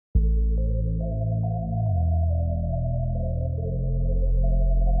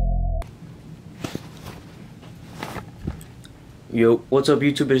Yo, what's up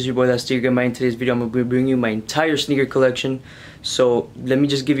YouTube? It's your boy That's Sneaker Guy. In today's video I'm going to be bringing you my entire sneaker collection. So let me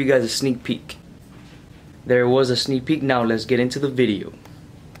just give you guys a sneak peek. There was a sneak peek. Now let's get into the video.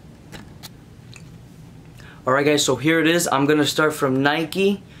 Alright guys, so here it is. I'm going to start from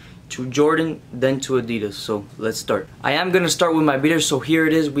Nike to Jordan, then to Adidas. So let's start. I am going to start with my beaters. So here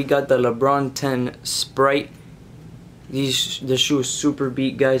it is. We got the LeBron 10 Sprite. This shoe is super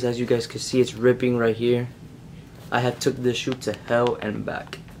beat, guys. As you guys can see, it's ripping right here. I have took this shoe to hell and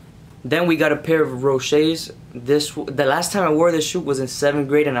back. Then we got a pair of Rochers. The last time I wore this shoe was in 7th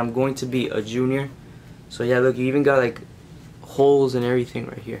grade, and I'm going to be a junior. So yeah, look, you even got like holes and everything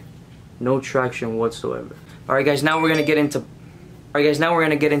right here. No traction whatsoever. Alright guys, now we're gonna get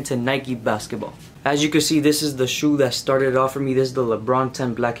into Nike basketball. As you can see, this is the shoe that started it off for me. This is the LeBron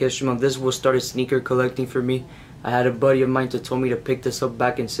 10 Black History Month. This is what started sneaker collecting for me. I had a buddy of mine that told me to pick this up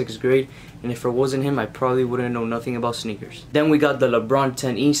back in 6th grade, and if it wasn't him, I probably wouldn't know nothing about sneakers. Then we got the LeBron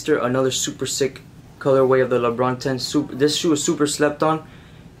 10 Easter, another super sick colorway of the LeBron 10. This shoe is super slept on.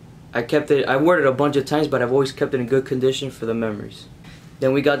 I wore it a bunch of times, but I've always kept it in good condition for the memories.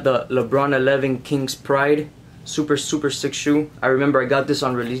 Then we got the LeBron 11 King's Pride, super sick shoe. I remember I got this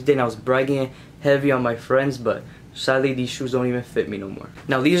on release day and I was bragging heavy on my friends, but sadly these shoes don't even fit me no more.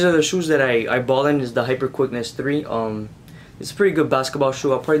 Now these are the shoes that I ball in. Is the Hyper Quickness 3. It's a pretty good basketball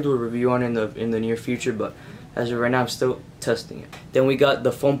shoe. I'll probably do a review on it in the near future, but as of right now I'm still testing it. Then we got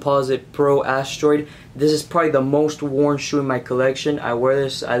the Foamposite Pro Asteroid. This is probably the most worn shoe in my collection. I wear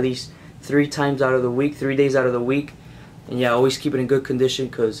this at least 3 days out of the week. And yeah, I always keep it in good condition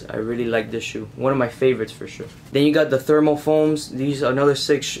because I really like this shoe. One of my favorites for sure. Then you got the Thermal Foams. These are another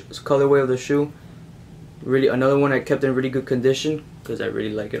sick colorway of the shoe. Really another one I kept in really good condition because I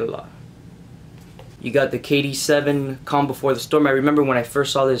really like it a lot. You got the KD7 Calm Before the Storm. I remember when I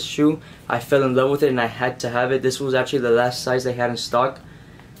first saw this shoe, I fell in love with it and I had to have it. This was actually the last size they had in stock.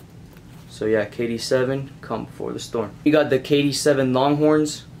 So yeah, KD7 Calm Before the Storm. You got the KD7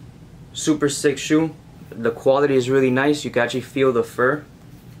 Longhorns. Super sick shoe. The quality is really nice. You can actually feel the fur.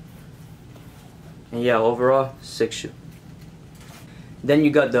 And yeah, overall, sick shoe. Then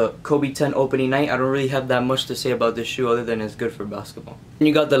you got the Kobe 10 Opening Night. I don't really have that much to say about this shoe other than it's good for basketball. Then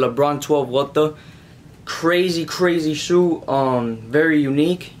you got the LeBron 12 Wata. Crazy shoe. Very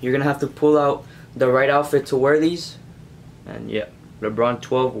unique. You're gonna have to pull out the right outfit to wear these. And yeah, LeBron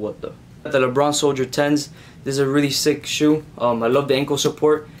 12 Wata. The LeBron Soldier 10s. This is a really sick shoe. I love the ankle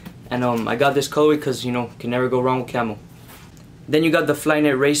support. And I got this colorway because, you know, can never go wrong with camo. Then you got the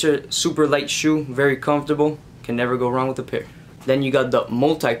Flyknit Racer, super light shoe, very comfortable, can never go wrong with a pair. Then you got the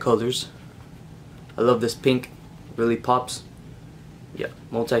multicolors. I love this pink, really pops. Yeah,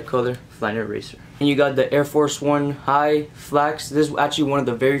 multicolor Flyknit Racer. And you got the Air Force One High Flax. This is actually one of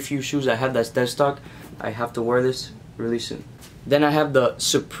the very few shoes I have that's dead stock. I have to wear this really soon. Then I have the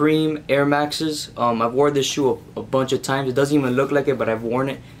Supreme Air Maxes. I've worn this shoe a bunch of times. It doesn't even look like it, but I've worn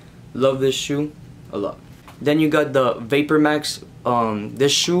it. Love this shoe a lot. Then you got the Vapor Max.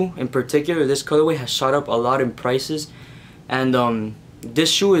 This shoe in particular, this colorway has shot up a lot in prices, and this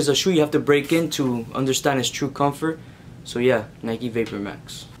shoe is a shoe you have to break in to understand its true comfort. So yeah, Nike Vapor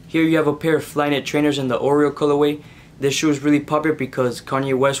Max. Here you have a pair of Flyknit trainers in the Oreo colorway. This shoe is really popular because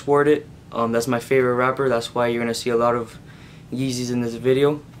Kanye West wore it. That's my favorite rapper. That's why you're gonna see a lot of Yeezys in this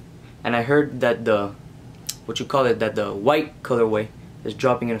video. And I heard that the white colorway is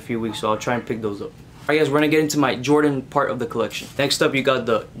dropping in a few weeks, so I'll try and pick those up. Alright guys, we're gonna get into my Jordan part of the collection. Next up, you got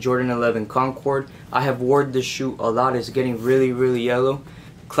the Jordan 11 Concord. I have worn this shoe a lot. It's getting really yellow.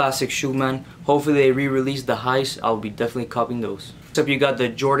 Classic shoe, man. Hopefully they re-release the highs. I'll be definitely copying those. Next up, you got the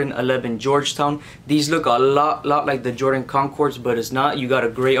Jordan 11 Georgetown. These look a lot like the Jordan Concords, but it's not. You got a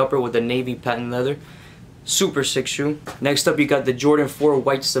gray upper with a navy patent leather. Super sick shoe. Next up, you got the Jordan 4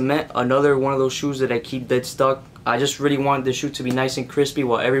 White Cement. Another one of those shoes that I keep dead stock. I just really want this shoe to be nice and crispy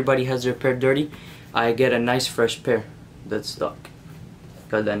while everybody has their pair dirty. I get a nice fresh pair that's stock.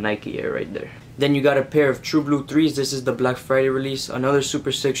 Got that Nike Air right there. Then you got a pair of True Blue 3s. This is the Black Friday release. Another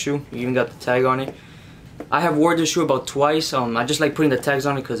super sick shoe. You even got the tag on it. I have worn this shoe about twice. I just like putting the tags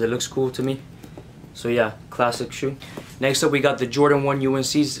on it because it looks cool to me. So yeah, classic shoe. Next up, we got the Jordan 1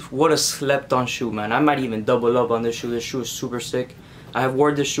 UNCs. What a slept on shoe, man. I might even double up on this shoe. This shoe is super sick. I have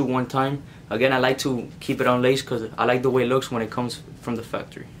worn this shoe one time. Again, I like to keep it unlaced because I like the way it looks when it comes from the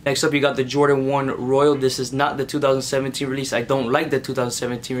factory. Next up, you got the Jordan 1 Royal. This is not the 2017 release. I don't like the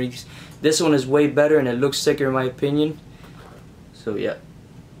 2017 release. This one is way better and it looks sicker in my opinion. So yeah,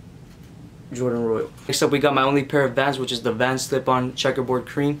 Jordan Royal. Next up, we got my only pair of Vans, which is the Vans Slip-On Checkerboard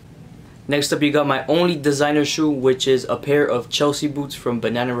Cream. Next up, you got my only designer shoe, which is a pair of Chelsea boots from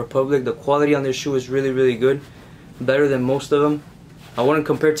Banana Republic. The quality on this shoe is really good. better than most of them. I wouldn't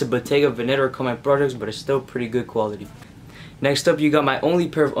compare it to Bottega Veneta or Comet products, but it's still pretty good quality. Next up, you got my only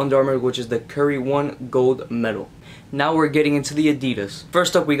pair of Under Armour, which is the Curry 1 Gold Medal. Now we're getting into the Adidas.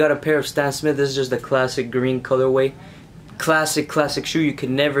 First up, we got a pair of Stan Smith. This is just the classic green colorway. Classic shoe. You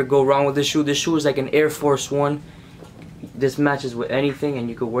can never go wrong with this shoe. This shoe is like an Air Force One. This matches with anything, and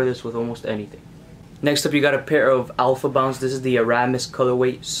you could wear this with almost anything. Next up, you got a pair of Alpha Bounce. This is the Aramis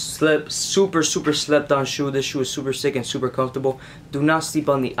colorway. Super slept on shoe. This shoe is super sick and super comfortable. Do not sleep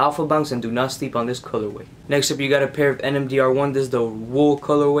on the Alpha Bounce and do not sleep on this colorway. Next up, you got a pair of NMDR1. This is the wool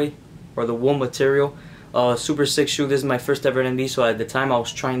colorway, or the wool material. Super sick shoe. This is my first ever NMD, so at the time I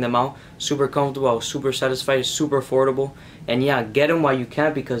was trying them out. Super comfortable. I was super satisfied. Super affordable. And yeah, get them while you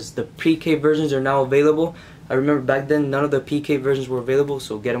can, because the PK versions are now available. I remember back then none of the PK versions were available,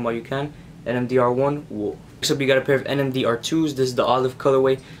 so get them while you can. NMDR1 wool. Next up, you got a pair of NMDR2s. This is the olive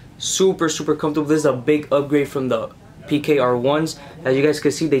colorway. Super comfortable. This is a big upgrade from the PKR1s. As you guys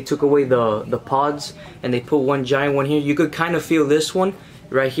can see, they took away the pods and they put one giant one here. You could kind of feel this one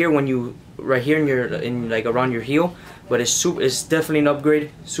right here when you in like around your heel, but it's definitely an upgrade.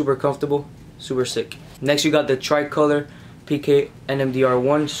 Super comfortable, super sick. Next, you got the tricolor PK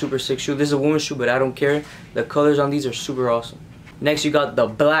NMDR1 super sick shoe. This is a woman's shoe, but I don't care. The colors on these are super awesome. Next, you got the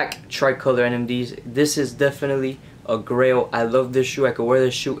black tricolor NMDs. This is definitely a grail. I love this shoe. I could wear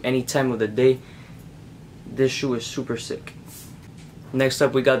this shoe any time of the day. This shoe is super sick. Next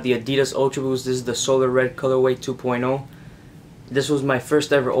up, we got the Adidas Ultra Boost. This is the Solar Red colorway 2.0. This was my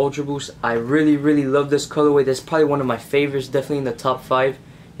first ever Ultra Boost. I really love this colorway. That's probably one of my favorites. Definitely in the top 5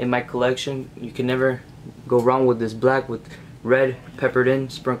 in my collection. You can never go wrong with this black with red peppered in,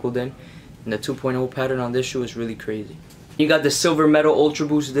 sprinkled in. And the 2.0 pattern on this shoe is really crazy. You got the Silver Metal Ultra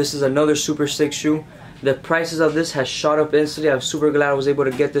Boost. This is another super sick shoe. The prices of this has shot up instantly. I'm super glad I was able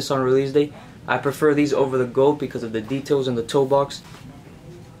to get this on release day. I prefer these over the gold because of the details in the toe box.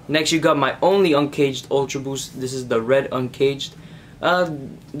 Next, you got my only uncaged Ultra Boost. This is the red uncaged.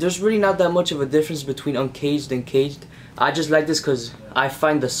 There's really not that much of a difference between uncaged and caged. I just like this because I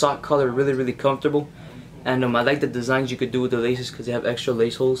find the sock color really comfortable. And I like the designs you could do with the laces because they have extra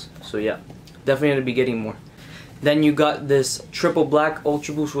lace holes. So yeah, definitely going to be getting more. Then you got this triple black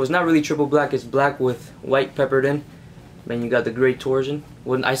Ultra Boost. Well, it's not really triple black, it's black with white peppered in. Then you got the gray torsion.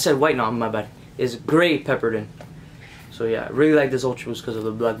 When I said white, no, my bad. It's gray peppered in. So yeah, I really like this Ultra Boost because of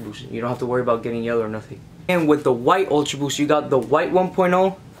the black boost. You don't have to worry about getting yellow or nothing. And with the white Ultra Boost, you got the white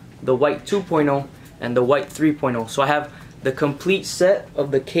 1.0, the white 2.0, and the white 3.0. So I have the complete set of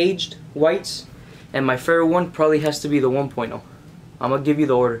the caged whites. And my favorite one probably has to be the 1.0. I'm going to give you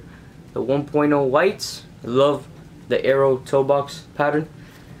the order. The 1.0 whites. I love the arrow toe box pattern.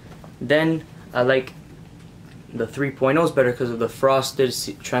 Then I like the 3.0s better because of the frosted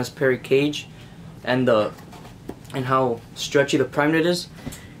transparent cage and how stretchy the prime knit is.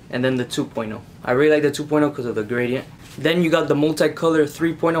 And then the 2.0. I really like the 2.0 because of the gradient. Then you got the multicolor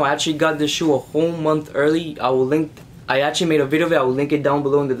 3.0. I actually got this shoe a whole month early. I actually made a video of it. I will link it down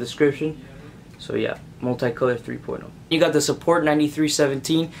below in the description. So yeah, multicolor 3.0. You got the Support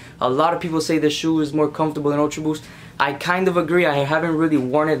 9317. A lot of people say this shoe is more comfortable than Ultra Boost. I kind of agree. I haven't really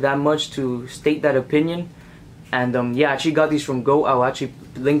worn it that much to state that opinion. And yeah, I actually got these from Go. I'll actually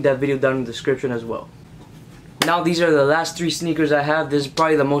link that video down in the description as well. Now these are the last 3 sneakers I have. This is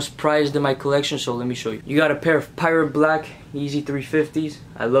probably the most prized in my collection, so let me show you. You got a pair of Pirate Black Yeezy 350s.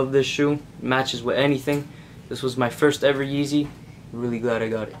 I love this shoe. It matches with anything. This was my first ever Yeezy. Really glad I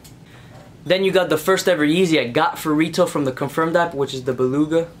got it. Then you got the first ever Yeezy I got for retail from the Confirmed app, which is the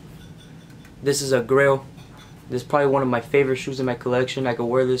Beluga. This is a grail. This is probably one of my favorite shoes in my collection. I could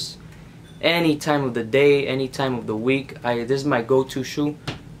wear this any time of the day, any time of the week. This is my go-to shoe.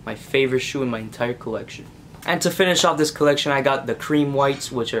 My favorite shoe in my entire collection. And to finish off this collection, I got the cream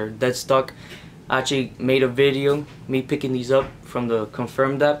whites, which are dead stock. I actually made a video, me picking these up from the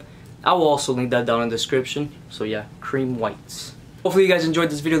Confirmed app. I will also link that down in the description. So yeah, cream whites. Hopefully you guys enjoyed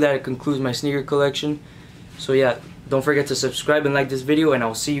this video. That concludes my sneaker collection. So yeah, don't forget to subscribe and like this video, and I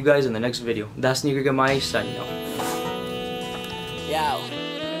will see you guys in the next video. That's Sneaker Guy signing out. Yeah.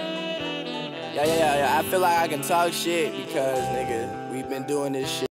 I feel like I can talk shit because, nigga, we've been doing this shit.